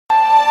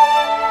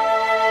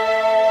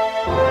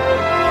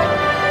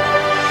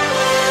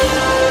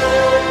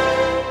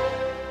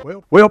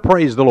Well,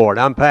 praise the Lord.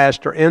 I'm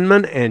Pastor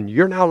Inman, and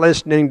you're now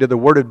listening to the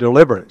Word of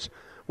Deliverance.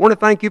 I want to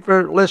thank you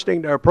for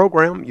listening to our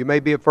program. You may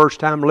be a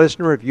first-time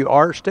listener. If you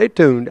are, stay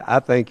tuned. I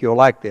think you'll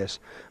like this.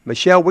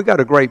 Michelle, we got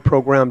a great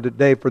program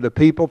today for the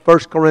people. 1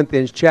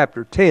 Corinthians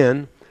chapter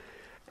 10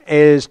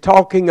 is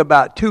talking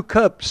about two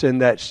cups in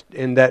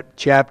that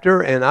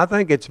chapter, and I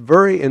think it's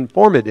very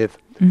informative.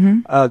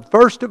 Mm-hmm.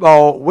 First of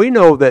all, we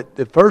know that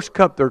the first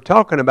cup they're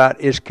talking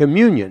about is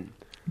communion.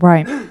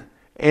 Right.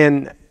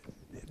 And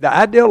the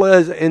ideal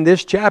is in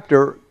this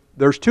chapter,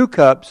 there's two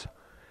cups,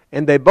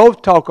 and they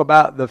both talk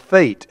about the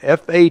fate,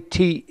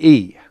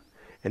 F-A-T-E.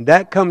 And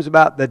that comes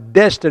about the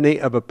destiny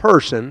of a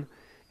person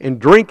in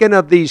drinking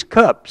of these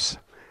cups.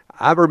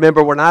 I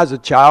remember when I was a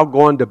child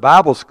going to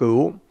Bible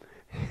school,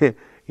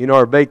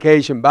 our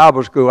vacation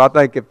Bible school, I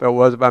think if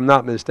I'm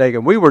not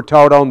mistaken, we were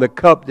taught on the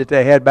cup that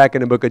they had back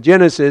in the book of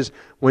Genesis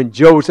when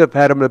Joseph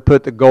had them to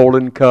put the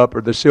golden cup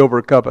or the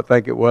silver cup, I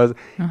think it was,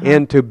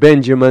 into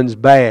Benjamin's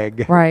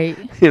bag. Right.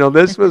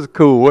 This was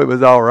cool. It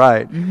was all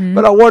right. Mm-hmm.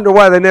 But I wonder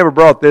why they never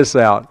brought this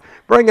out.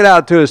 Bring it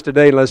out to us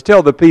today, and let's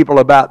tell the people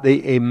about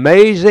the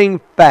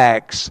amazing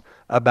facts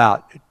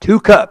about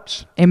two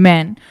cups.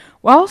 Amen.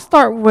 Well, I'll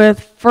start with,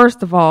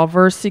 first of all,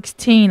 verse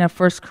 16 of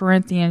 1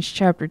 Corinthians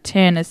chapter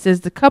 10. It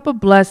says, "The cup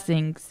of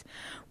blessings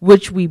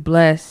which we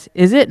bless,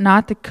 is it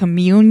not the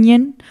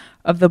communion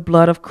of the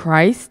blood of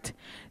Christ?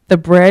 The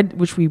bread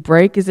which we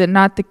break, is it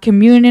not the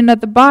communion of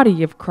the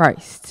body of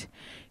Christ?"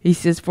 He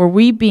says, "For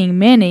we being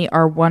many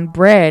are one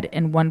bread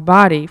and one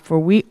body, for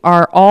we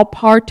are all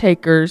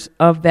partakers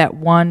of that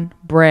one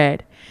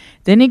bread."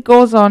 Then he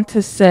goes on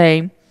to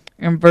say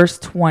in verse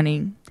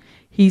 20,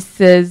 he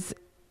says,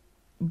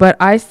 "But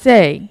I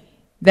say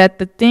that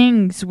the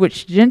things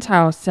which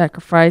Gentiles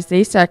sacrifice,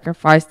 they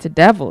sacrifice to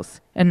devils,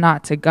 and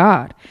not to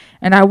God.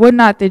 And I would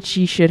not that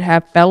ye should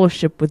have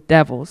fellowship with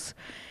devils."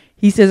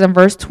 He says in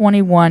verse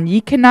 21,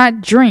 "Ye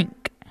cannot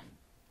drink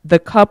the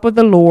cup of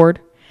the Lord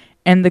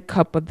and the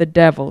cup of the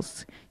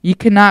devils. Ye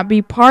cannot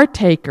be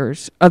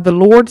partakers of the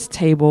Lord's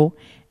table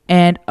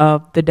and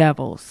of the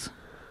devils."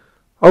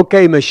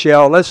 Okay,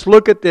 Michelle, let's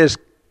look at this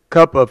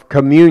cup of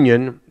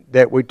communion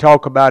that we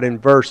talk about in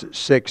verse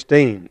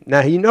 16.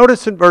 Now, you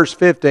notice in verse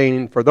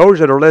 15, for those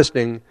that are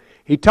listening,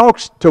 he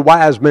talks to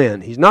wise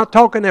men. He's not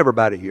talking to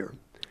everybody here.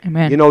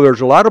 Amen.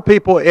 There's a lot of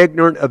people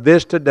ignorant of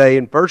this today.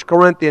 In 1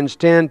 Corinthians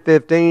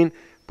 10:15,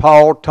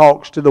 Paul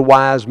talks to the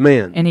wise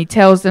men. And he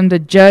tells them to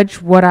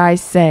judge what I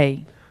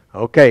say.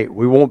 Okay,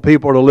 we want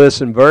people to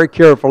listen very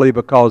carefully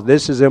because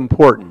this is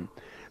important.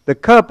 The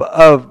cup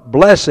of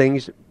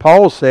blessings,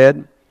 Paul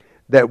said,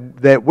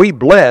 that we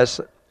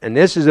bless, and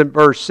this is in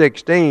verse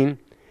 16,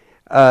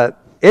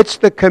 it's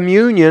the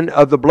communion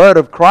of the blood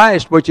of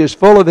Christ, which is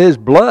full of His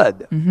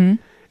blood. Mm-hmm.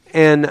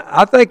 And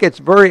I think it's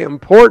very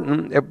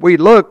important, if we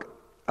look,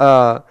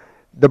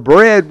 the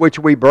bread which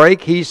we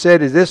break, he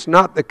said, is this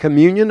not the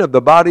communion of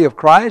the body of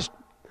Christ?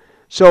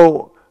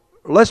 So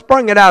let's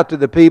bring it out to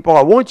the people.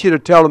 I want you to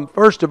tell them,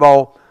 first of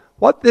all,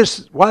 why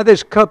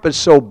this cup is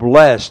so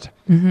blessed.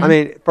 Mm-hmm. I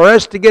mean, for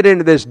us to get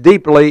into this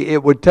deeply,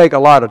 it would take a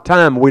lot of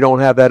time. We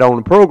don't have that on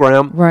the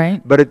program.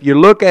 Right. But if you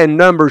look at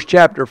Numbers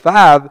chapter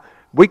 5,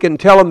 we can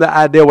tell them the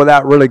idea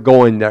without really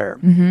going there.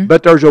 Mm-hmm.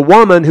 But there's a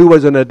woman who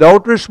was an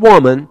adulterous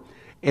woman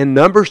in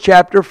Numbers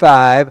chapter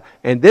 5,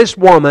 and this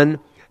woman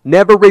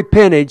never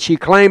repented. She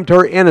claimed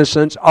her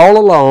innocence all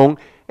along,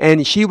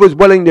 and she was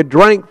willing to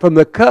drink from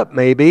the cup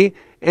maybe,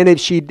 and if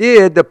she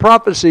did, the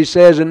prophecy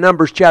says in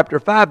Numbers chapter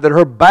 5 that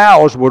her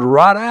bowels would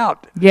rot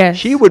out. Yes.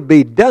 She would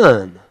be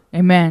done.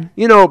 Amen.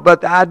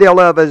 But the ideal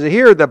of is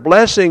here, the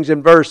blessings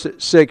in verse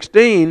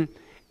 16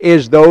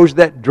 is those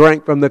that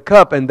drank from the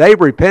cup, and they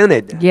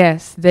repented.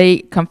 Yes, they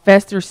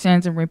confessed their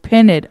sins and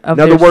repented of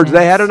their sins. In other words,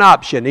 they had an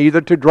option,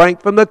 either to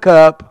drink from the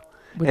cup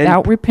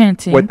without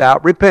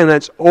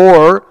repentance,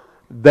 or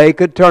they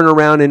could turn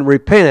around and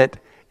repent,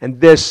 and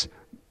this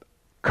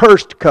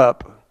cursed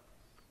cup,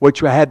 which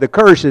had the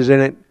curses in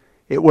it,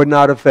 it would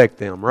not affect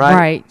them, right?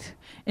 Right.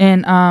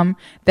 And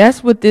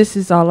that's what this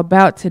is all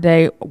about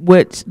today,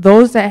 which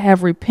those that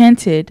have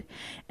repented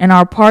and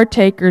are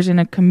partakers in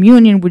a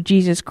communion with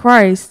Jesus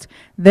Christ,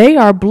 they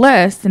are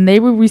blessed, and they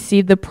will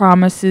receive the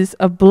promises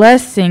of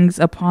blessings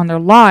upon their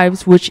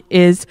lives, which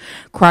is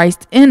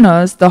Christ in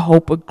us, the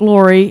hope of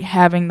glory,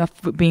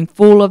 being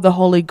full of the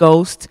Holy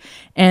Ghost,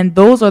 and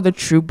those are the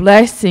true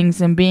blessings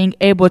in being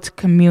able to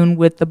commune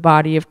with the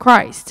body of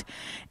Christ.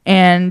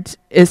 And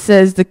it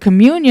says the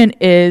communion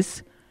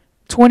is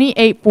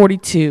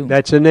 28:42.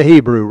 That's in the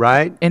Hebrew,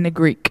 right? In the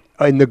Greek.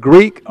 In the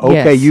Greek?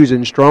 Okay, yes.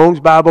 Using Strong's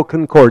Bible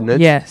Concordance.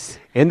 Yes.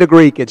 In the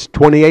Greek, it's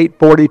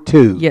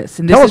 28:42. Yes.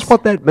 And Tell us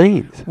what that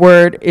means.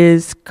 Word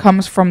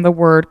comes from the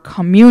word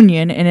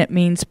communion, and it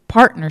means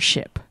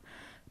partnership,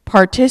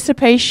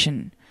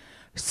 participation,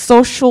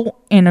 social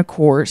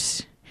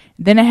intercourse.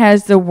 Then it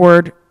has the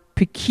word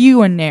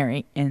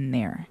pecuniary in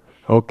there.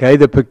 Okay,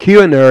 the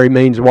pecuniary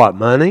means what?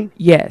 Money?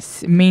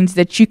 Yes. It means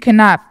that you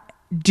cannot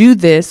do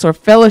this or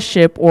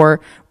fellowship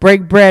or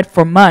break bread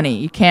for money.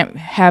 You can't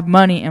have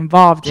money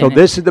involved in it. So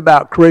this is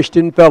about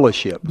Christian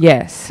fellowship.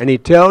 Yes. And he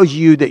tells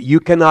you that you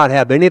cannot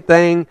have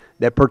anything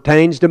that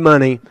pertains to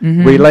money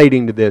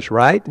relating to this,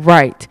 right?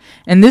 Right.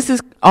 And this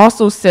is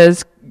also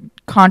says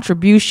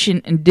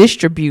contribution and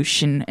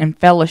distribution and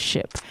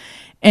fellowship.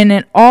 And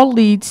it all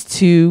leads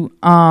to,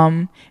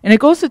 and it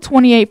goes to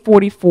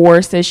 28:44.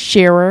 It says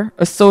sharer,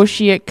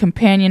 associate,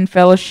 companion,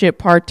 fellowship,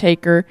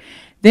 partaker.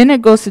 Then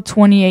it goes to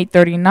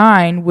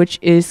 28:39, which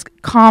is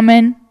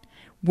common.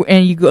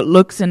 And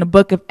looks in the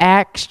book of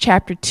Acts,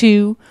 chapter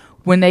 2,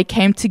 when they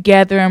came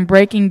together and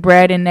breaking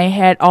bread, and they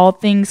had all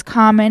things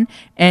common,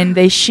 and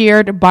they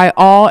shared by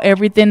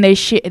everything they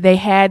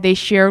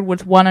shared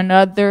with one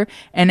another,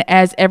 and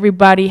as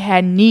everybody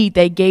had need,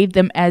 they gave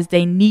them as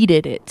they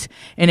needed it,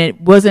 and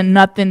it wasn't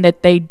nothing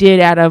that they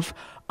did out of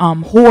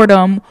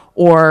whoredom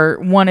or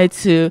wanted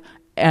to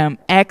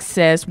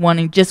access,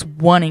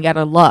 wanting out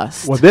of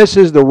lust. Well, this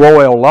is the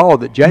royal law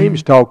that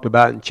James talked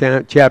about in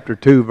chapter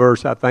 2,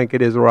 verse, I think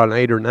it is around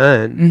 8 or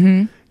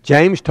 9.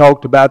 James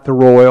talked about the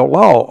royal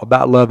law,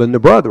 about loving the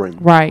brethren.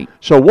 Right.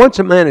 So once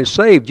a man is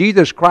saved,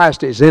 Jesus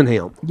Christ is in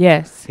him.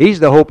 Yes. He's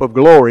the hope of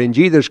glory, and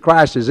Jesus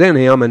Christ is in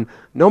him, and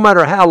no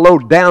matter how low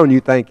down you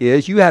think he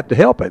is, you have to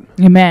help him.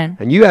 Amen.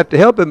 And you have to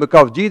help him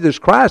because Jesus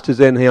Christ is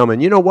in him.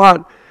 And you know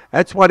what?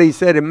 That's what he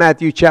said in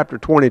Matthew chapter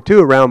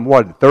 22, around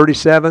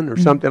 37 or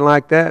something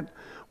like that.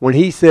 When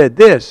he said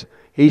this,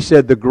 he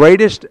said, the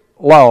greatest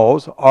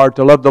laws are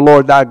to love the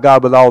Lord thy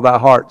God with all thy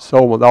heart,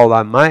 soul, with all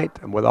thy might,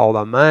 and with all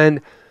thy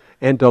mind.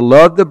 And to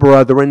love the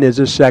brethren is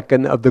the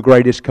second of the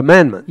greatest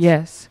commandments.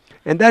 Yes.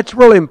 And that's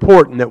really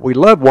important that we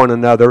love one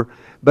another.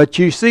 But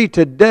you see,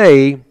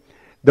 today,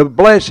 the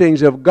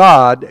blessings of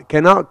God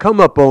cannot come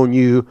upon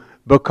you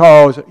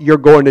because you're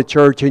going to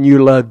church and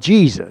you love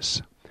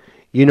Jesus.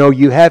 You know,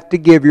 you have to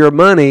give your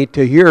money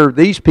to hear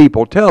these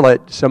people tell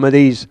it. Some of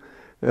these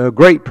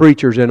great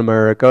preachers in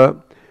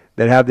America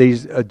that have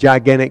these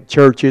gigantic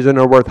churches and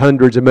are worth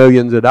hundreds of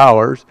millions of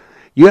dollars.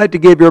 You have to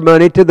give your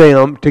money to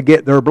them to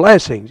get their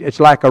blessings. It's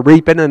like a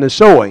reaping and a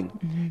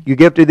sowing. You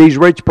give to these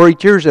rich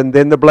preachers, and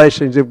then the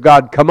blessings of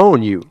God come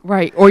on you.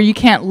 Right. Or you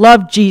can't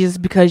love Jesus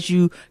because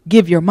you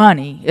give your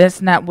money.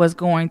 That's not what's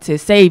going to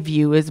save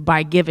you, is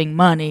by giving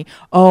money.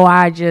 Oh,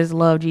 I just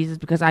love Jesus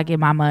because I give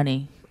my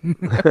money.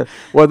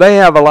 Well, they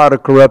have a lot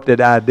of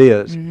corrupted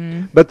ideas.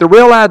 But the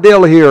real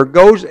ideal here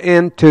goes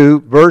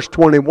into verse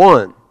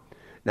 21.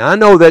 Now, I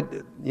know that,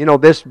 you know,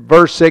 this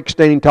verse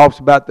 16 talks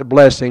about the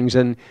blessings,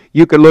 and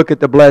you could look at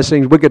the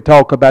blessings. We could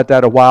talk about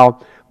that a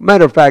while.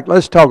 Matter of fact,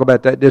 let's talk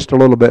about that just a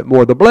little bit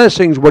more. The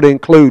blessings would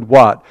include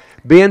what?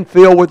 Being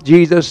filled with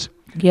Jesus.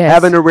 Yes.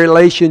 Having a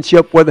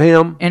relationship with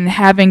Him. And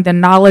having the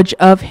knowledge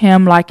of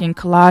Him, like in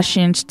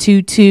Colossians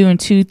 2:2 and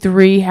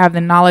 2:3, have the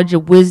knowledge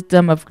of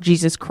wisdom of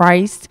Jesus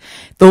Christ.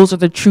 Those are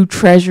the true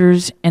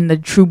treasures and the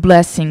true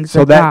blessings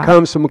of God. So that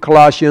comes from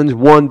Colossians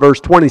 1, verse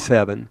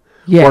 27.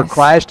 Yes. Where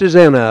Christ is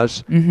in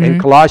us. And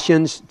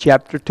Colossians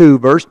chapter 2,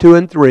 verse 2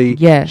 and 3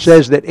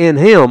 says that in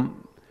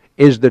Him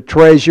is the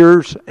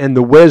treasures and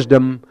the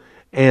wisdom.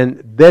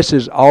 And this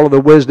is all of the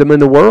wisdom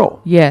in the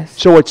world.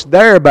 Yes. So it's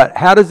there, but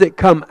how does it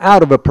come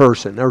out of a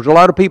person? There's a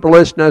lot of people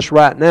listening to us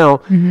right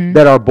now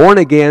that are born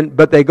again,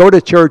 but they go to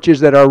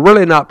churches that are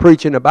really not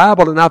preaching the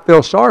Bible, and I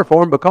feel sorry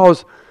for them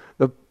because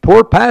the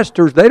poor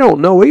pastors, they don't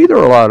know either,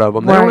 a lot of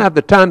them. They don't have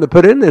the time to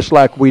put in this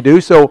like we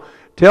do. So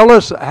tell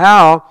us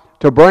how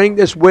to bring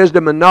this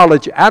wisdom and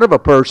knowledge out of a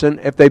person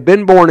if they've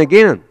been born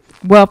again.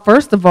 Well,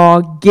 first of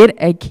all, get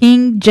a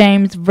King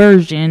James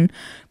Version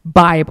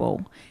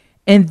Bible.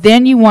 And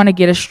then you want to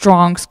get a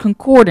Strong's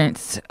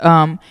Concordance.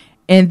 And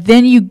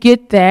then you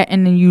get that,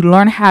 and then you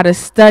learn how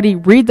to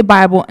read the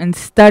Bible and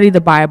study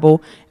the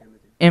Bible.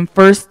 In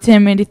 1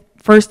 Timothy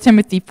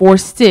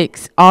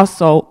 4:6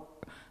 also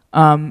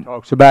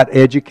talks about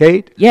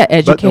educate. Yeah,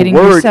 educating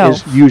yourself. But the word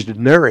is used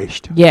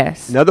nourished.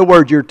 Yes. In other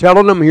words, you're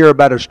telling them here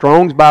about a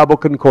Strong's Bible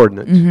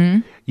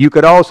Concordance. You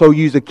could also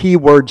use a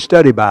keyword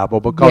study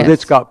Bible because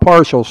it's got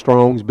partial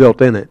Strong's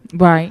built in it.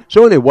 Right.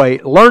 So anyway,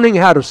 learning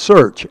how to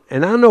search.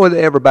 And I know that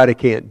everybody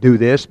can't do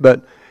this,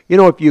 but, you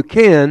know, if you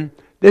can,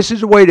 this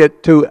is a way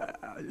to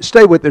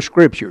stay with the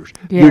Scriptures.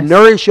 Yes. You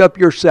nourish up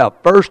yourself.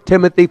 1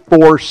 Timothy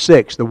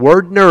 4:6. The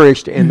word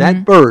nourished in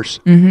that verse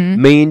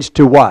means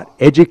to what?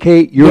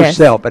 Educate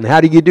yourself. Yes. And how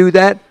do you do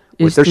that?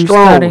 With the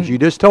Strong's you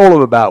just told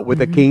them about, with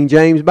the King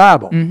James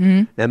Bible.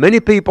 Now, many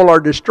people are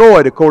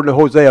destroyed, according to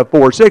Hosea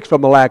 4:6,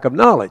 from a lack of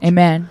knowledge.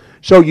 Amen.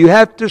 So you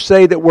have to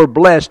say that we're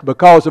blessed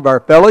because of our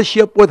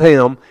fellowship with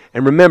Him.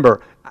 And remember,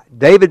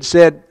 David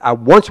said, I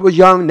once was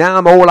young, now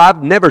I'm old.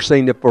 I've never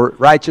seen the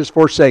righteous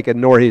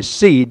forsaken, nor his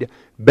seed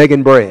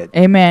begging bread.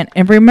 Amen.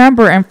 And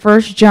remember in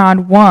 1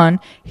 John 1,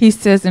 he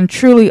says, and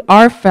truly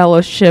our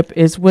fellowship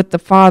is with the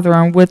Father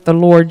and with the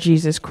Lord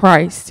Jesus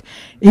Christ.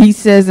 He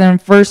says in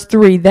verse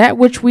 3, that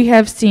which we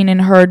have seen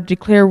and heard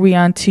declare we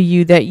unto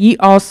you, that ye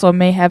also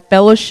may have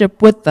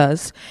fellowship with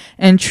us.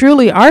 And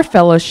truly our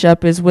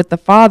fellowship is with the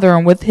Father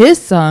and with His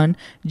Son,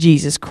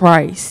 Jesus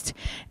Christ.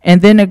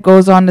 And then it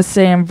goes on to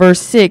say in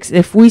verse 6,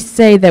 if we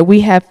say that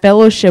we have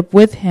fellowship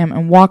with him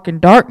and walk in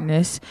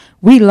darkness,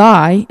 we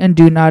lie and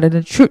do not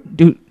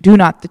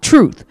the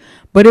truth.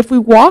 But if we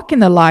walk in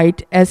the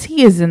light as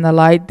he is in the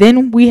light,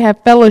 then we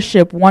have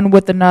fellowship one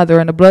with another,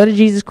 and the blood of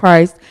Jesus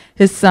Christ,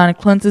 his son,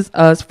 cleanses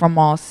us from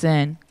all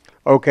sin.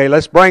 Okay,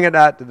 let's bring it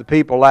out to the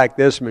people like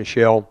this,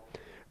 Michelle,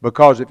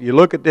 because if you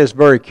look at this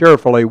very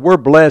carefully, we're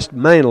blessed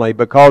mainly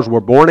because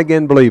we're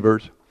born-again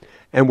believers,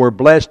 and we're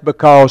blessed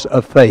because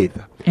of faith.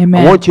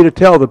 Amen. I want you to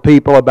tell the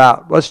people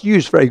about, let's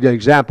use for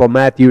example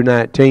Matthew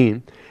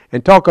 19,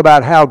 and talk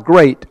about how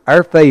great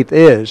our faith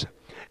is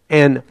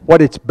and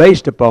what it's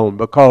based upon,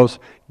 because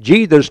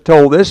Jesus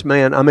told this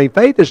man,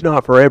 faith is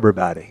not for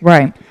everybody.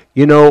 Right.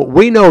 You know,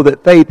 we know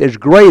that faith is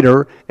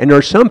greater, and there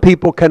are some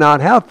people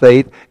cannot have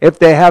faith if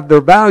they have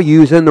their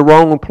values in the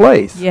wrong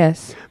place.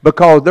 Yes.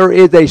 Because there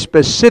is a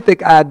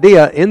specific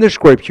idea in the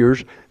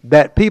Scriptures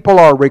that people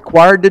are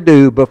required to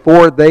do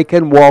before they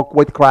can walk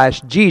with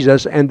Christ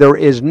Jesus, and there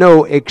is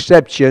no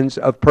exceptions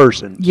of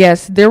persons.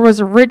 Yes, there was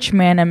a rich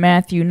man in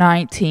Matthew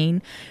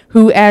 19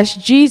 who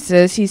asked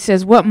Jesus, he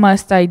says, what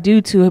must I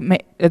do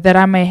that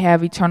I may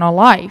have eternal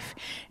life?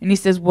 And he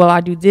says, well, I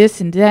do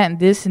this and that and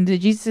this and that.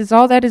 Jesus says,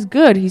 all that is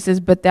good. He says,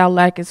 but thou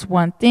lackest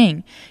one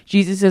thing.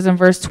 Jesus says in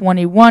verse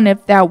 21,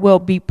 if thou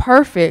wilt be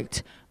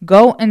perfect,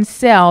 go and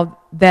sell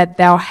that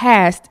thou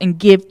hast and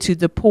give to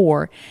the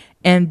poor,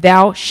 and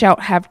thou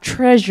shalt have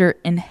treasure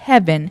in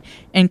heaven,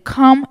 and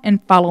come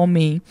and follow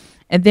me.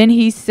 And then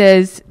he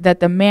says that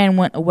the man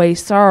went away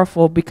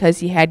sorrowful because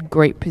he had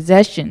great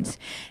possessions.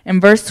 In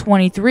verse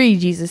 23,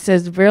 Jesus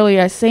says, verily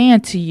I say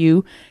unto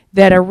you,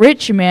 that a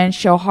rich man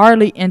shall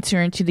hardly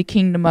enter into the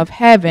kingdom of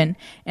heaven.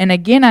 And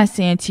again I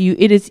say unto you,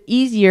 it is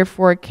easier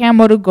for a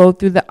camel to go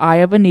through the eye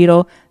of a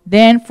needle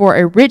than for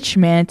a rich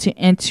man to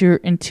enter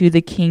into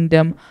the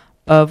kingdom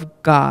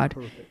of God.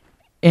 Perfect.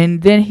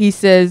 And then he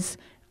says,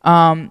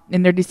 and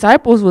their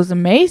disciples was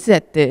amazed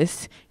at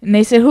this, and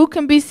they said, who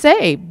can be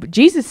saved? But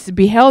Jesus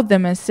beheld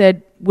them and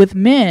said, with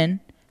men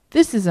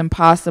this is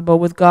impossible,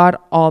 with God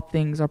all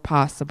things are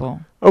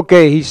possible.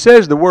 Okay, he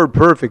says the word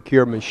perfect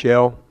here,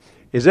 Michelle.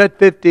 Is that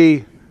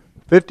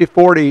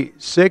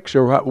 5046,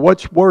 or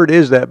which word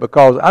is that?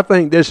 Because I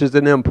think this is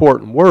an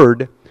important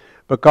word,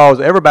 because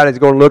everybody's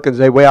going to look and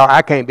say, well,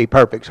 I can't be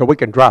perfect, so we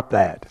can drop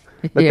that.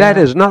 But that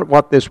is not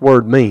what this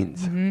word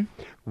means. Mm-hmm.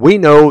 We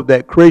know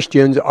that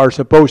Christians are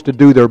supposed to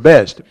do their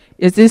best.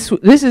 This is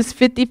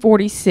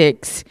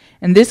 5046,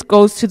 and this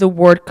goes to the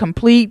word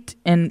complete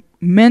and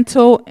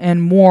mental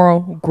and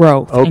moral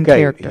growth in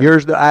character. Okay,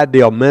 here's the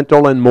ideal,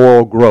 mental and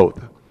moral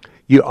growth.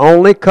 You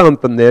only come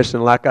from this,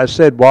 and like I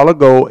said a while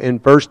ago, in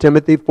 1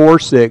 Timothy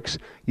 4:6,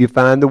 you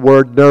find the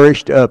word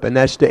nourished up, and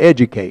that's to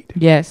educate.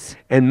 Yes.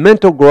 And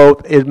mental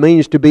growth, it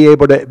means to be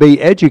able to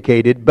be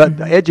educated, but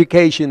the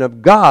education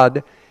of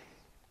God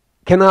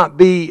cannot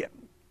be,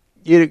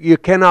 you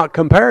cannot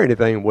compare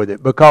anything with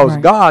it, because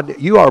right.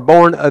 God, you are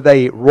born of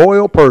a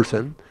royal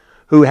person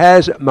who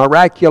has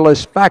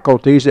miraculous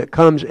faculties that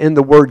comes in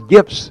the word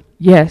gifts.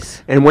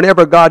 Yes. And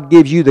whenever God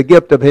gives you the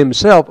gift of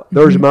himself,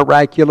 there's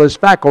miraculous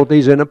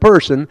faculties in a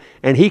person,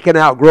 and he can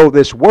outgrow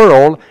this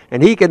world,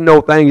 and he can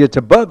know things that's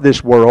above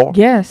this world.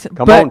 Yes.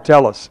 Come on,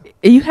 tell us.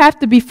 You have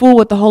to be full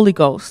with the Holy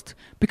Ghost,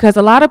 because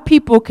a lot of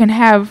people can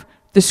have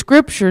the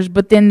scriptures,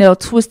 but then they'll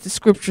twist the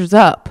scriptures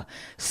up.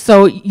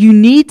 So you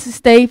need to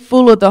stay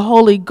full of the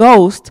Holy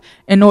Ghost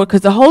in order,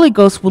 because the Holy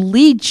Ghost will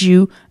lead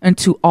you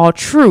into all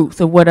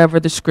truth of whatever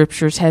the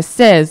scriptures has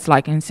says,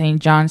 like in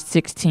St. John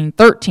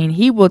 16:13.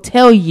 He will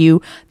tell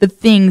you the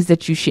things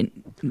that you should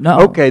know.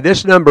 Okay,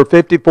 this number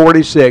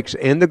 5046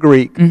 in the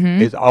Greek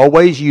is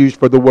always used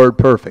for the word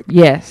perfect.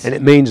 Yes. And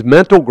it means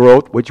mental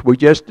growth, which we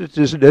just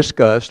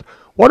discussed.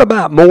 What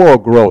about moral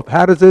growth?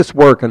 How does this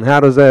work, and how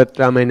does that,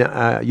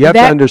 you have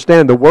to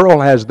understand the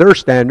world has their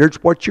standards.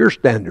 What's your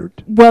standard?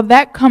 Well,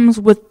 that comes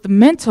with the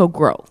mental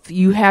growth.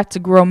 You have to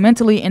grow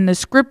mentally in the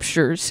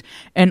scriptures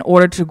in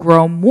order to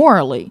grow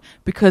morally,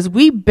 because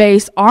we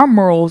base our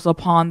morals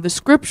upon the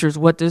scriptures.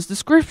 What does the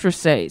scripture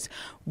say?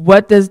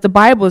 What does the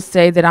Bible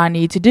say that I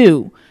need to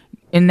do?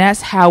 And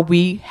that's how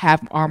we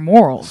have our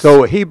morals.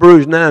 So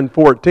Hebrews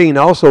 9:14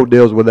 also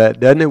deals with that,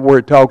 doesn't it? Where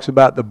it talks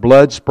about the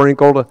blood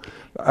sprinkled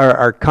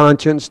our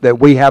conscience, that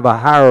we have a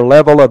higher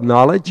level of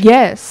knowledge.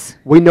 Yes.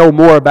 We know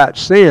more about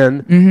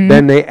sin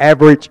than the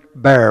average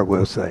bear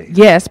will say.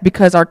 Yes,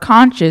 because our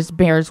conscience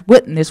bears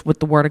witness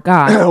with the Word of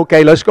God.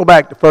 Okay, let's go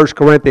back to 1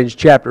 Corinthians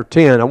chapter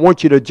 10. I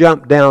want you to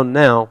jump down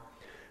now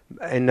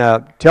and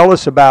tell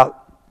us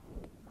about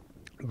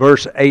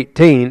verse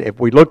 18. If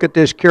we look at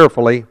this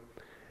carefully,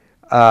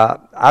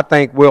 I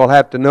think we'll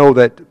have to know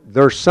that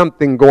there's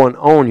something going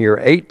on here.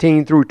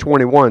 18 through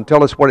 21.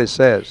 Tell us what it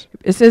says.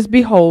 It says,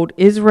 behold,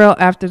 Israel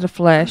after the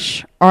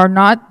flesh, are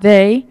not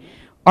they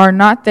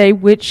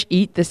which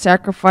eat the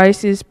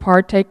sacrifices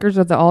partakers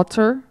of the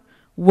altar?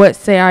 What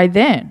say I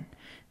then?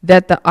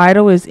 That the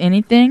idol is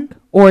anything,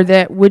 or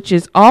that which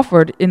is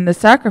offered in the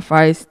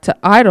sacrifice to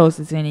idols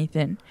is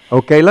anything?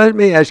 Okay, let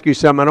me ask you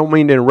something. I don't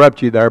mean to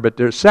interrupt you there, but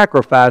there's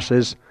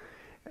sacrifices.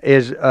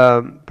 is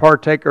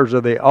partakers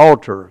of the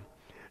altar.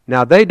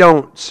 Now, they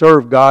don't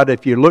serve God.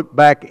 If you look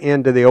back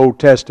into the Old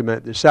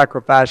Testament, the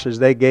sacrifices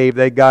they gave,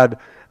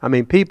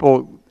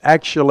 people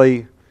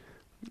actually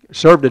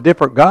served a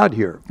different God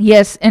here.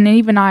 Yes, and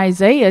even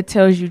Isaiah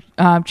tells you,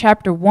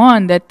 chapter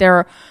 1, that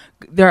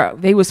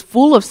they was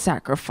full of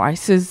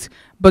sacrifices,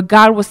 but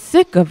God was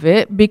sick of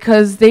it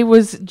because they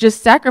was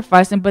just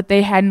sacrificing, but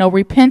they had no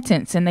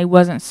repentance and they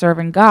wasn't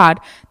serving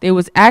God. They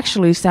was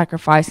actually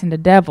sacrificing the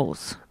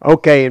devils.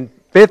 Okay, in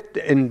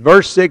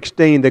verse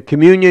 16, the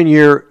communion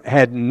here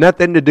had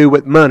nothing to do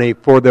with money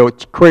for the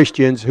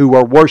Christians who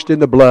were washed in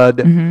the blood,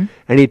 and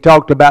he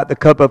talked about the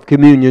cup of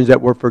communions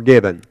that were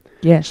forgiven.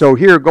 Yes. So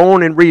here, go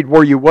on and read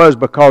where you was,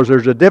 because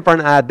there's a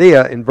different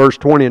idea in verse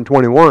 20 and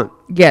 21.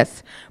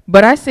 Yes,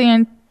 but I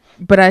say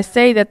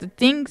that the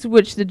things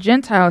which the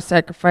Gentiles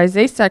sacrifice,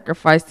 they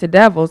sacrifice to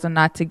devils and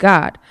not to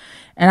God.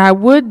 And I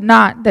would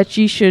not that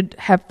ye should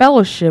have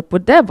fellowship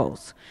with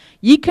devils.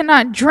 Ye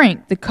cannot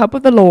drink the cup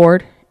of the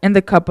Lord and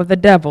the cup of the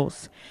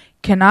devils,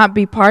 cannot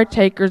be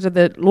partakers of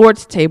the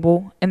Lord's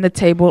table and the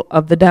table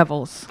of the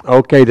devils.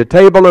 Okay, the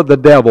table of the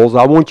devils,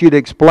 I want you to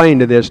explain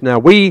to this. Now,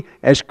 we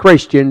as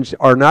Christians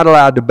are not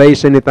allowed to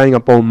base anything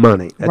upon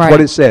money. That's right.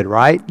 what it said,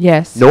 right?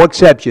 Yes. No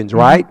exceptions,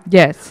 right?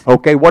 Yes.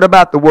 Okay, what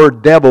about the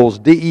word devils,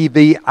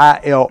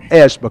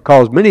 D-E-V-I-L-S?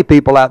 Because many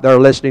people out there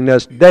listening to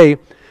us today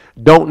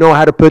don't know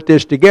how to put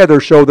this together,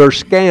 so they're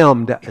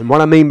scammed. And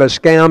what I mean by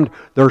scammed,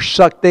 they're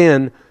sucked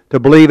in to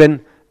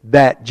believing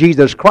that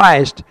Jesus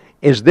Christ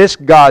is this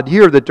God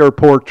here that they're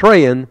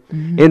portraying.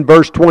 In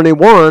verse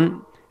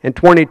 21 and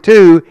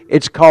 22,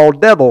 it's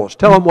called devils.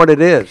 Tell them what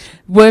it is.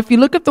 Well, if you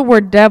look at the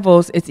word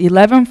devils, it's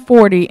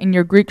 1140 in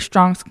your Greek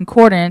Strong's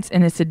Concordance,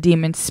 and it's a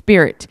demon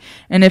spirit.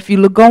 And if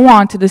you go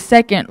on to the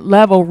second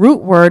level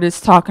root word, it's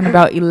talking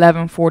about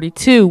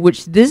 1142,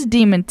 which this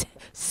demon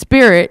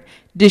spirit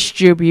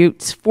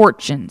distributes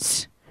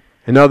fortunes.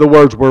 In other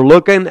words, we're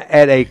looking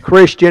at a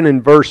Christian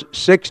in verse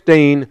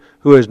 16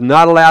 who is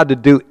not allowed to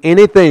do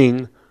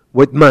anything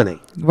with money.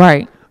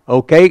 Right.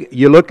 Okay,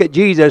 you look at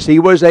Jesus, he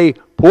was a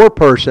poor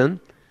person.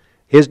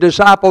 His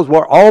disciples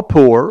were all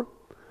poor.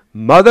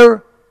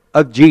 Mother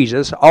of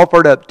Jesus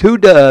offered up 2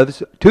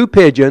 doves, 2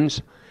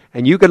 pigeons,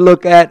 and you can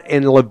look at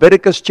in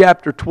Leviticus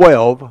chapter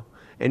 12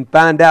 and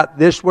find out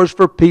this was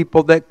for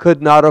people that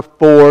could not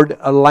afford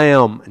a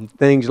lamb and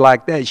things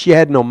like that. She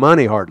had no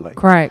money hardly.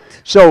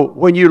 Correct. So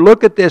when you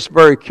look at this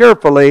very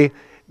carefully,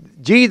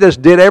 Jesus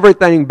did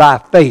everything by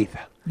faith.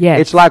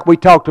 Yes. It's like we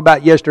talked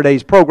about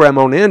yesterday's program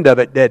on the end of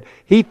it, that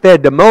he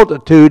fed the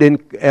multitude in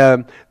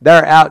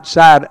there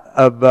outside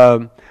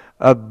of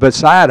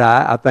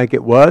Bethsaida, I think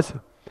it was.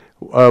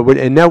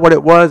 And know what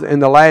it was in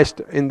the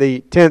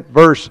 10th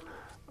verse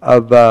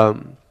of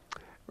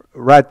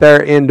right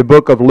there in the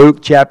book of Luke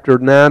chapter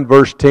 9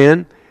 verse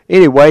 10.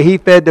 Anyway, he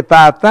fed the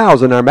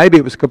 5,000, or maybe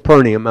it was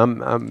Capernaum.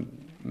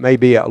 I'm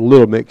maybe a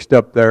little mixed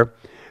up there.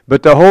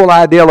 But the whole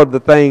idea of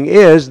the thing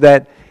is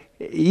that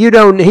he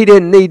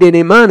didn't need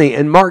any money.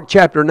 In Mark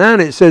chapter 9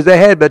 it says they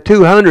had but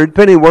 200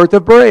 pennyworth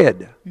of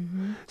bread.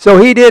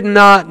 So he did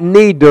not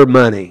need their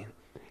money.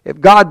 If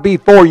God be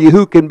for you,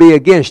 who can be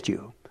against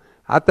you?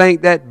 I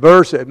think that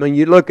verse, when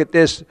you look at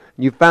this,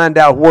 you find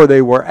out where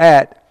they were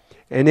at,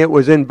 and it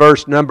was in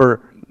verse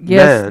number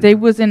 9. They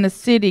was in a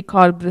city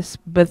called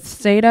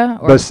Bethsaida.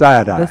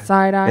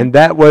 And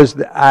that was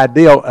the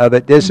ideal of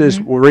it. This is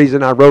the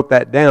reason I wrote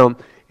that down.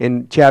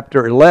 In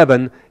chapter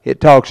 11, it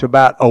talks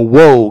about a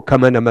woe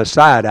coming to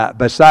Bethsaida,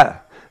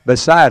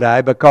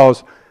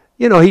 because,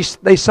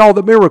 they saw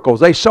the miracles.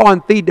 They saw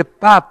him feed the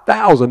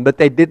 5,000, but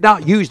they did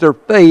not use their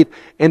faith,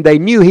 and they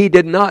knew he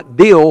did not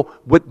deal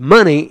with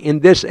money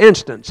in this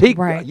instance.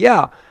 Right.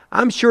 Yeah,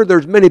 I'm sure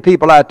there's many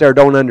people out there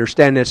don't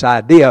understand this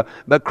idea,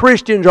 but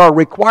Christians are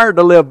required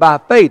to live by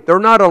faith. They're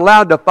not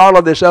allowed to follow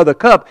this other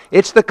cup.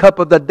 It's the cup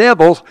of the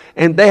devils,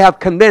 and they have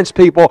convinced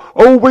people,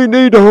 we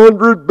need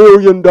 $100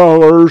 billion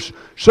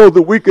so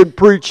that we can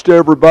preach to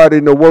everybody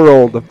in the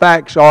world. The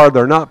facts are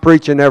they're not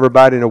preaching to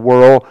everybody in the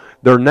world.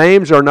 Their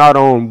names are not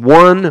on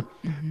one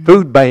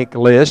food bank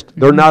list.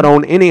 They're not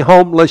on any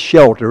homeless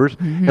shelters.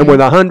 And with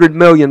 $100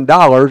 million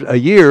a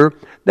year,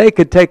 they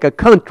could take a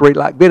country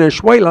like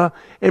Venezuela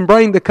and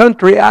bring the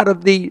country out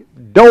of the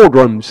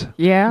doldrums.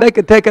 Yeah. They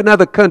could take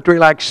another country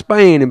like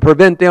Spain and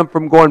prevent them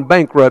from going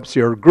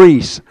bankruptcy, or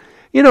Greece.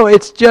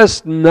 It's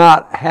just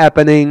not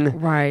happening.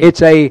 Right.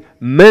 It's a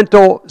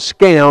mental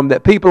scam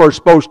that people are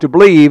supposed to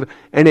believe,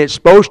 and it's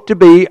supposed to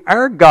be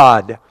our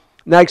God.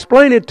 Now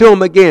explain it to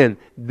them again.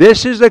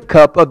 This is a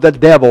cup of the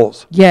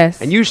devils.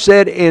 Yes. And you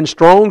said in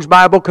Strong's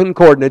Bible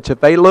Concordance, if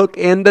they look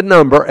in the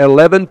number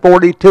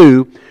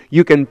 1142,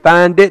 you can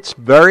find it's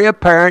very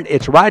apparent.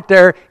 It's right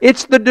there.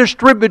 It's the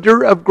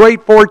distributor of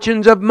great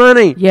fortunes of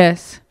money.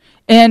 Yes.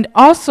 And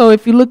also,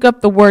 if you look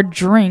up the word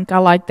drink, I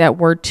like that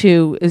word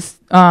too, is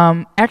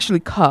actually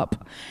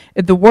cup.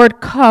 The word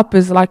cup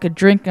is like a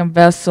drinking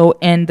vessel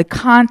and the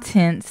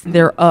contents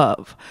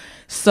thereof.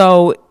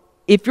 So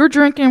if you're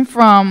drinking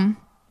from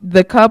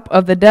the cup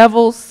of the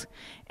devils,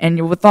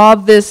 and with all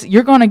this,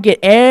 you're going to get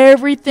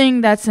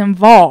everything that's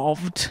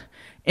involved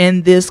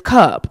in this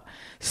cup.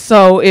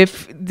 So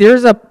if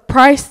there's a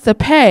price to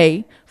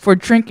pay for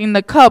drinking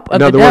the cup of the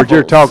devils. In other words,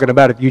 you're talking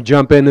about if you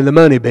jump into the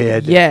money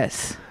bed.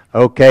 Yes.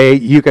 Okay,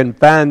 you can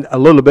find a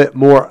little bit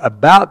more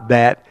about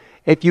that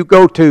if you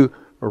go to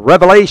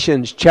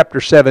Revelations chapter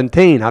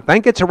 17. I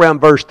think it's around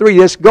verse 3.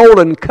 This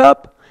golden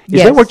cup.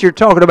 Is that what you're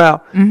talking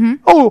about? Mm-hmm.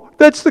 Oh,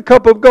 that's the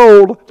cup of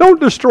gold. Don't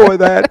destroy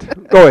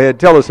that. Go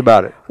ahead. Tell us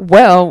about it.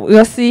 Well,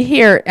 we'll see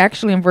here,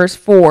 actually in verse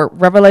 4,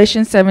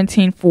 Revelation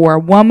 17:4. A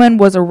woman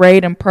was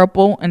arrayed in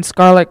purple and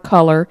scarlet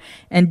color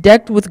and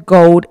decked with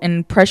gold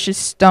and precious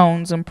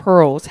stones and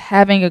pearls,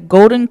 having a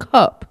golden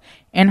cup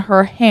in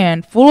her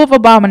hand full of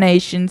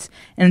abominations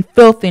and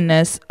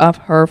filthiness of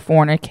her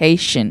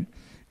fornication.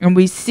 And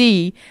we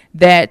see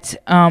that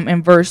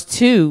in verse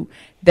 2,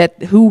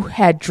 that who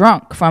had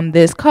drunk from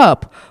this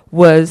cup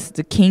was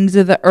the kings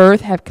of the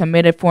earth have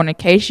committed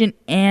fornication,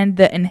 and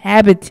the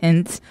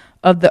inhabitants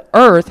of the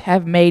earth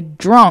have made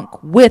drunk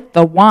with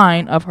the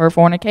wine of her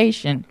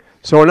fornication.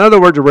 So in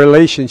other words, a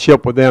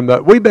relationship with them,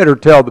 that we better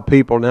tell the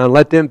people now and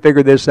let them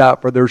figure this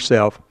out for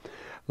themselves.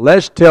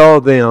 Let's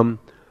tell them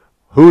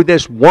who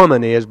this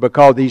woman is,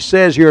 because he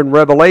says here in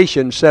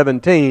Revelation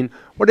 17,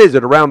 what is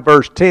it, around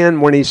verse 10,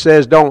 when he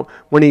says,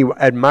 when he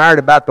admired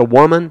about the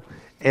woman,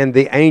 and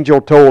the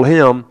angel told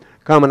him,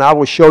 come and I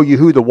will show you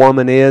who the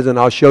woman is, and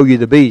I'll show you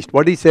the beast.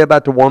 What did he say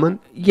about the woman?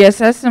 Yes,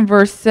 that's in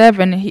verse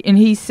 7. And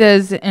he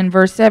says in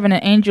verse 7, an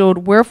angel,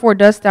 wherefore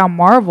dost thou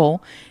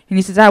marvel? And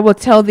he says, I will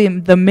tell thee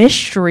the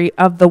mystery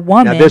of the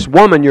woman. Now this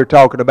woman you're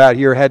talking about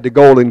here had the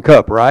golden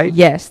cup, right?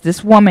 Yes,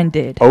 this woman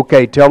did.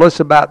 Okay, tell us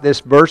about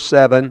this verse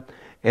 7,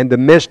 and the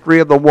mystery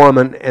of the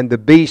woman and the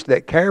beast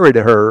that carried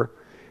her,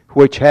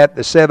 which hath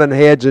the 7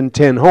 heads and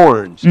 10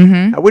 horns.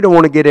 Mm-hmm. Now, we don't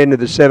want to get into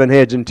the 7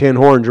 heads and 10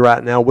 horns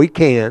right now. We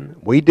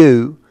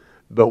do,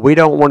 but we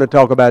don't want to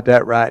talk about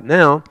that right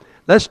now.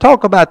 Let's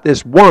talk about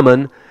this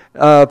woman.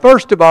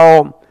 First of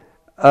all,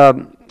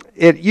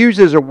 it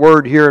uses a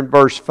word here in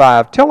verse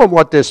 5. Tell them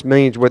what this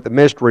means with the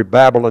mystery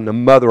Babylon, the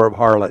mother of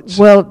harlots.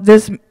 Well,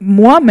 this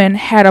woman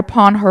had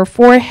upon her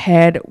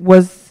forehead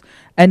was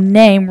a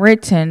name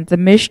written, the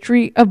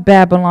mystery of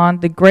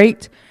Babylon, the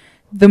great,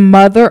 the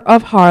mother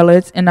of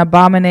harlots and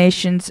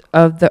abominations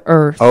of the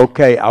earth.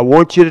 Okay, I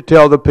want you to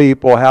tell the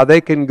people how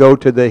they can go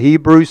to the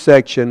Hebrew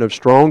section of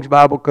Strong's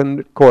Bible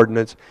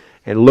Concordance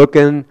and look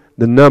in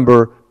the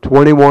number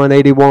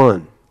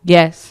 2181.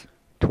 Yes.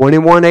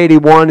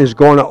 2181 is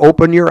going to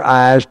open your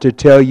eyes to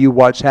tell you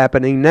what's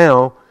happening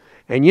now.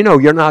 And you know,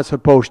 you're not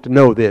supposed to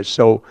know this.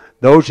 So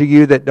those of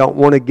you that don't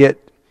want to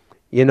get,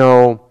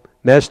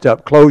 messed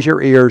up, close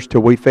your ears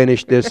till we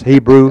finish this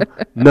Hebrew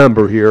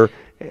number here.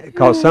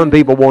 Because some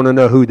people want to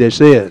know who this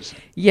is.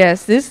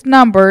 Yes, this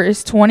number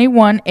is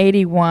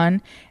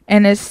 2181,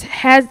 and it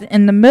has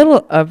in the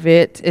middle of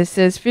it, it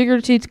says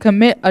figuratively to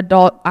commit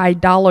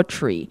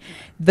idolatry.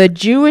 The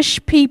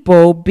Jewish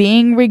people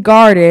being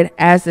regarded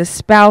as the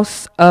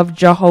spouse of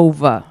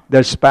Jehovah.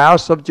 The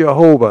spouse of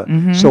Jehovah.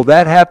 Mm-hmm. So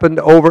that happened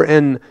over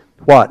in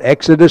what?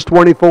 Exodus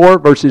 24,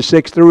 verses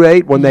 6 through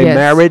 8, when they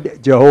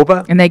married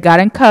Jehovah? And they got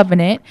in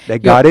covenant. They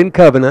got in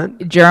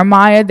covenant.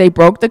 Jeremiah, they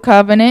broke the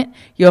covenant.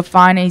 You'll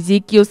find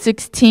Ezekiel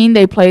 16,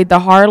 they played the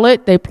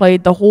harlot, they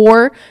played the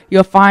whore.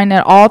 You'll find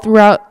that all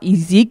throughout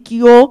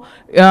Ezekiel,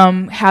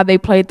 how they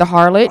played the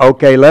harlot.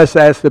 Okay, let's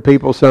ask the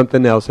people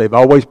something else. They've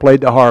always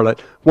played the harlot.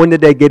 When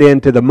did they get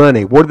into the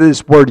money? Where did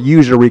this word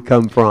usury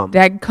come from?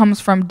 That comes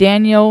from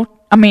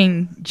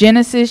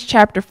Genesis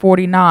chapter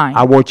 49.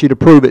 I want you to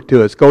prove it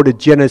to us. Go to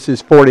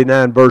Genesis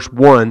 49, verse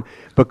 1,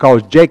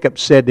 because Jacob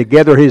said to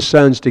gather his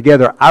sons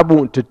together, I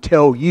want to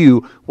tell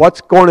you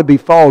what's going to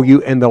befall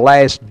you in the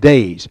last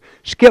days.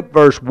 Skip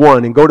verse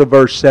 1 and go to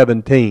verse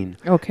 17.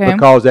 Okay.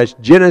 Because that's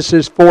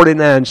Genesis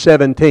 49,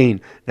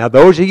 17. Now,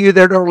 those of you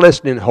that are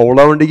listening, hold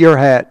on to your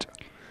hat.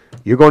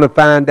 You're going to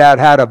find out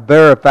how to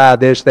verify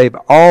this. They've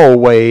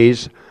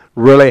always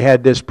really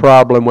had this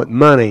problem with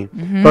money.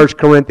 Mm-hmm. 1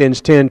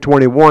 Corinthians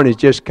 10:21 is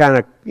just kind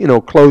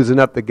of, closing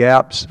up the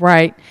gaps.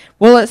 Right.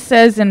 Well, it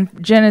says in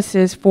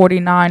Genesis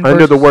 49.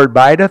 Under the word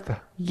biteth?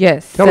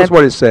 Yes. Tell us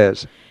what it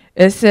says.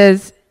 It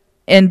says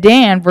in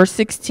Dan, verse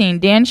 16,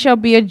 Dan shall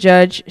be a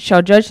judge,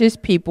 shall judge his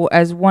people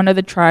as one of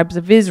the tribes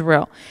of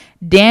Israel.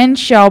 Dan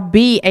shall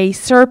be a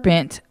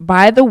serpent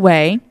by the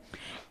way,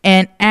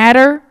 an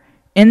adder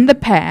in the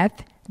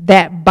path,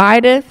 that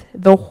biteth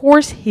the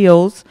horse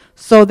heels,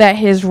 so that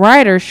his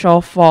rider shall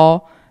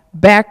fall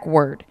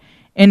backward.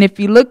 And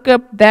if you look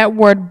up that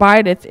word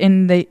biteth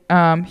in the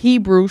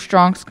Hebrew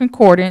Strong's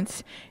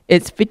Concordance,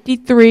 it's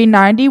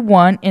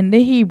 5391 in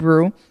the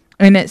Hebrew,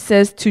 and it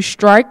says to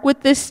strike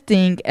with the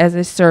sting as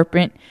a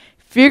serpent,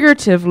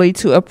 figuratively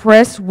to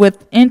oppress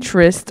with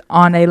interest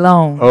on a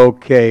loan.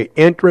 Okay,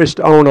 interest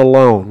on a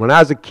loan. When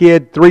I was a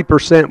kid,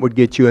 3% would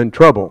get you in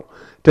trouble.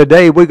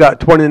 Today, we got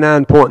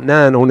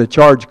 29.9 on the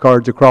charge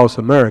cards across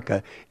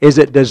America. Is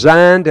it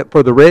designed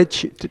for the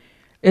rich?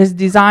 It's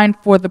designed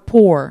for the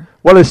poor.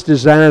 Well, it's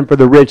designed for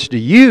the rich to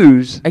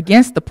use.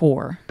 Against the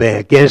poor.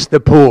 Against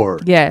the poor.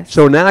 Yes.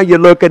 So now you're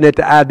looking at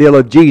the ideal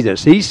of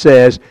Jesus. He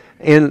says,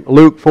 in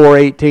Luke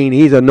 4:18,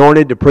 he's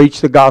anointed to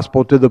preach the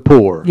gospel to the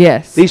poor.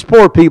 Yes. These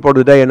poor people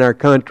today in our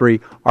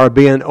country are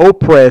being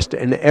oppressed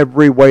in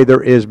every way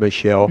there is,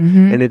 Michelle.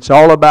 And it's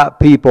all about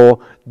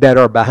people that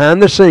are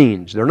behind the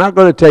scenes. They're not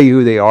going to tell you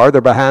who they are.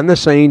 They're behind the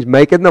scenes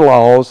making the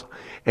laws.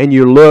 And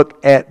you look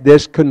at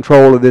this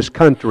control of this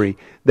country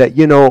that,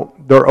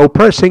 they're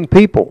oppressing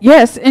people.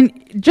 Yes, and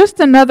just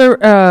another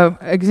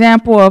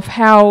example of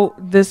how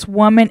this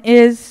woman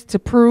is to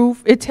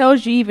prove, it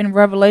tells you even in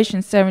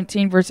Revelation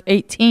 17, verse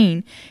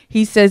 18,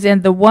 he says,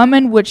 "And the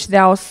woman which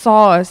thou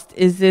sawest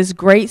is this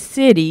great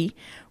city,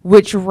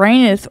 which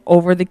reigneth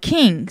over the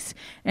kings."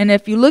 And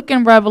if you look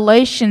in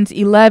Revelations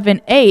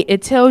 11:8,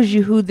 it tells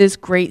you who this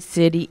great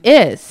city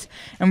is.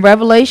 In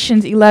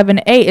Revelations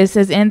 11:8, it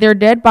says, "And their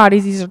dead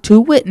bodies," these are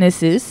two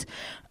witnesses,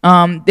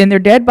 "then their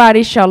dead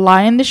bodies shall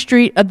lie in the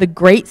street of the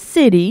great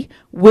city,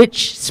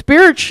 which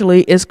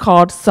spiritually is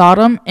called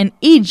Sodom and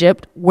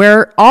Egypt,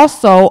 where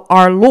also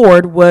our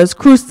Lord was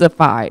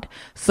crucified."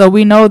 So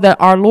we know that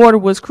our Lord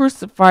was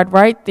crucified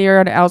right there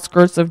at the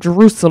outskirts of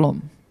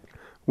Jerusalem.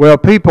 Well,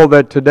 people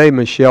that today,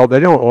 Michelle,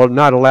 they are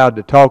not allowed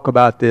to talk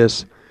about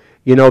this.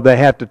 They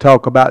have to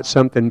talk about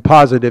something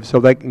positive so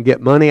they can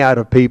get money out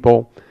of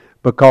people,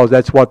 because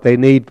that's what they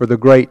need for the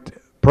great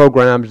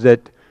programs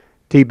that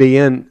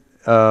TBN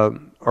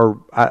or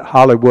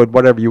Hollywood,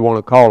 whatever you want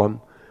to call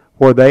them,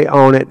 where they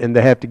own it and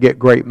they have to get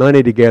great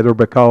money together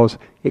because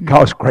it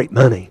costs great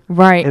money.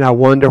 Right. And I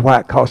wonder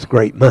why it costs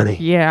great money.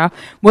 Yeah.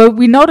 Well,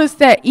 we noticed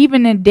that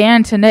even in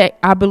Dan Tennant,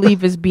 I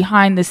believe, is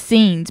behind the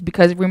scenes,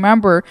 because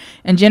remember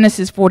in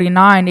Genesis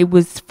 49, it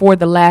was for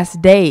the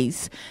last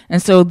days.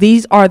 And so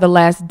these are the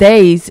last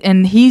days,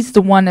 and he's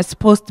the one that's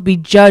supposed to be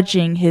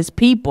judging his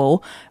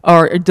people,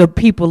 or the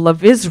people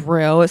of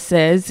Israel, it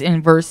says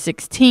in verse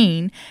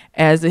 16,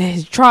 as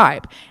his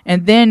tribe.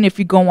 And then if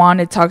you go on,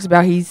 it talks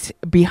about he's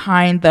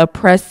behind the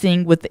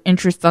oppressing with the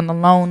interest on the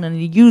loan and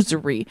the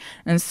usury.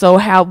 And so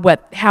how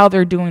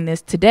they're doing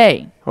this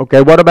today.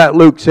 Okay, what about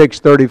Luke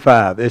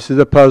 6:35? This is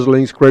a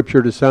puzzling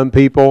scripture to some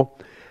people,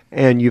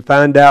 and you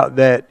find out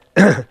that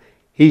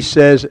he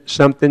says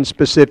something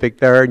specific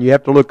there, and you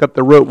have to look up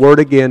the root word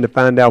again to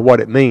find out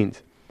what it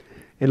means.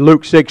 In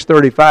Luke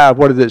 6:35,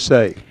 what does it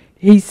say?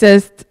 He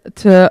says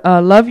to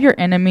love your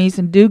enemies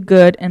and do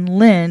good and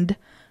lend,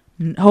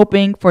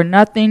 hoping for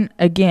nothing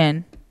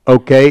again.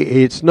 Okay,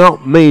 it's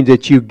not mean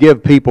that you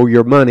give people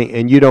your money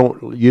and you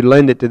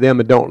lend it to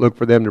them and don't look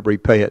for them to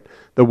repay it.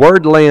 The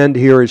word lend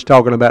here is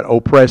talking about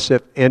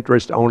oppressive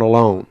interest on a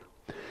loan.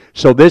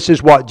 So this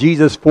is what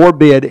Jesus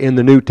forbid in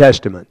the New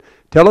Testament.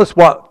 Tell us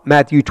what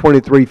Matthew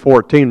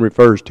 23:14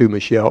 refers to,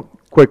 Michelle.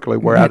 Quickly,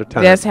 we're out of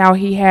time. That's how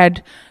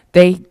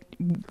they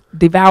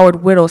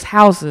devoured widows'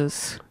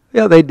 houses.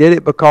 Yeah, they did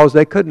it because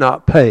they could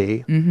not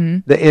pay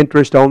the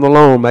interest on the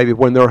loan, maybe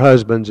when their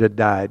husbands had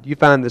died. You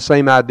find the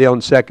same idea in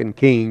 2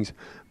 Kings,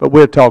 but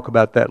we'll talk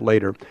about that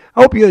later.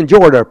 I hope you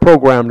enjoyed our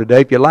program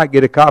today. If you'd like to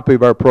get a copy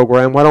of our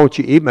program, why don't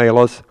you email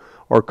us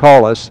or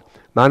call us?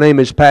 My name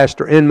is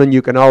Pastor Inman.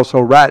 You can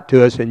also write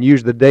to us and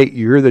use the date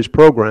you hear this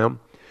program.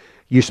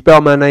 You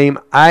spell my name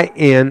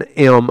Inman.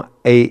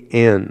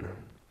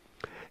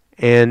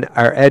 And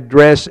our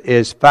address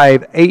is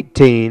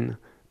 518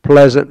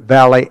 Pleasant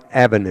Valley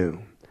Avenue,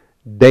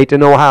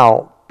 Dayton,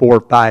 Ohio,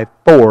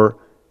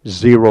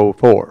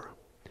 45404.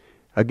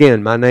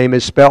 Again, my name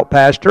is spelt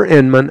Pastor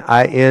Inman,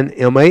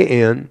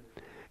 Inman,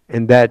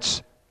 and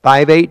that's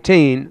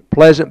 518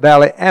 Pleasant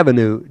Valley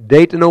Avenue,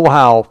 Dayton,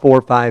 Ohio,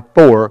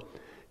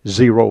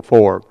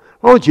 45404.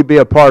 Why don't you be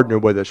a partner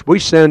with us? We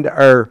send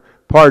our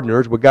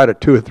partners, we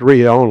got 2 or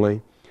 3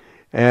 only,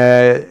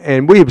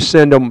 and we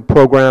send them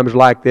programs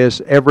like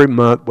this every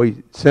month.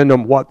 We send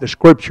them what the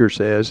Scripture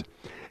says.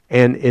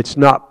 And it's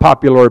not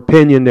popular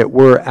opinion that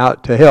we're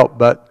out to help,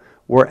 but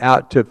we're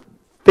out to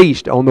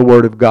feast on the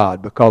Word of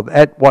God, because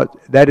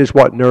that is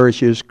what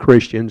nourishes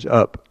Christians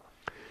up.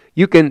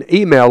 You can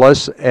email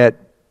us at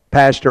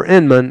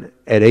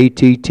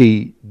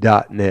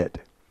pastorinman@att.net.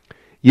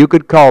 You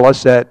could call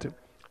us at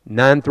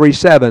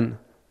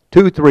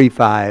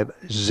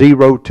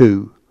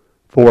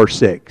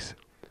 937-235-0246.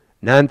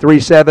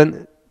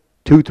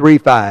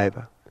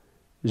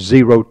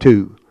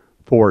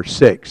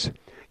 937-235-0246.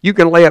 You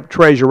can lay up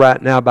treasure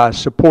right now by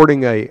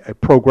supporting a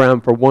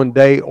program for one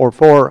day or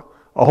for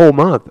a whole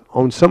month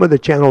on some of the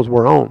channels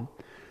we're on.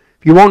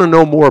 If you want to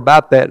know more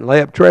about that and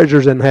lay up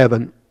treasures in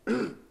heaven,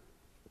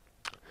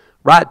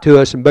 write to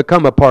us and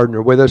become a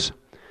partner with us.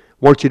 I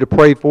want you to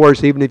pray for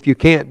us. Even if you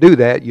can't do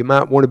that, you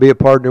might want to be a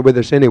partner with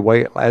us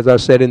anyway. As I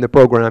said in the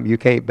program, you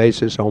can't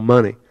base this on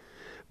money,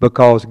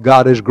 because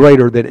God is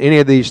greater than any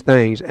of these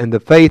things. And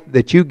the faith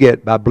that you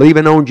get by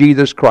believing on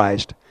Jesus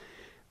Christ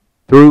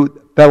through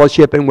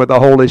fellowshipping with the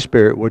Holy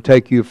Spirit will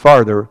take you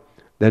farther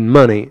than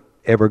money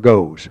ever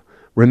goes.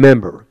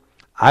 Remember,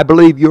 I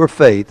believe your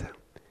faith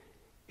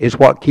is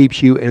what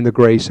keeps you in the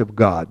grace of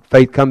God.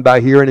 Faith comes by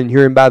hearing, and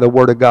hearing by the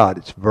Word of God.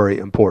 It's very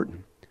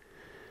important.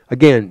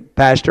 Again,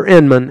 Pastor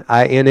Inman,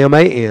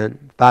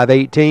 Inman,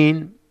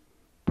 518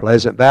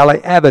 Pleasant Valley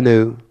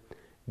Avenue,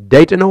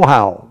 Dayton,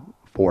 Ohio,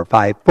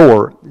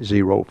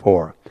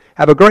 45404.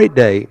 Have a great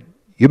day.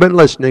 You've been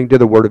listening to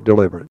the Word of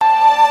Deliverance.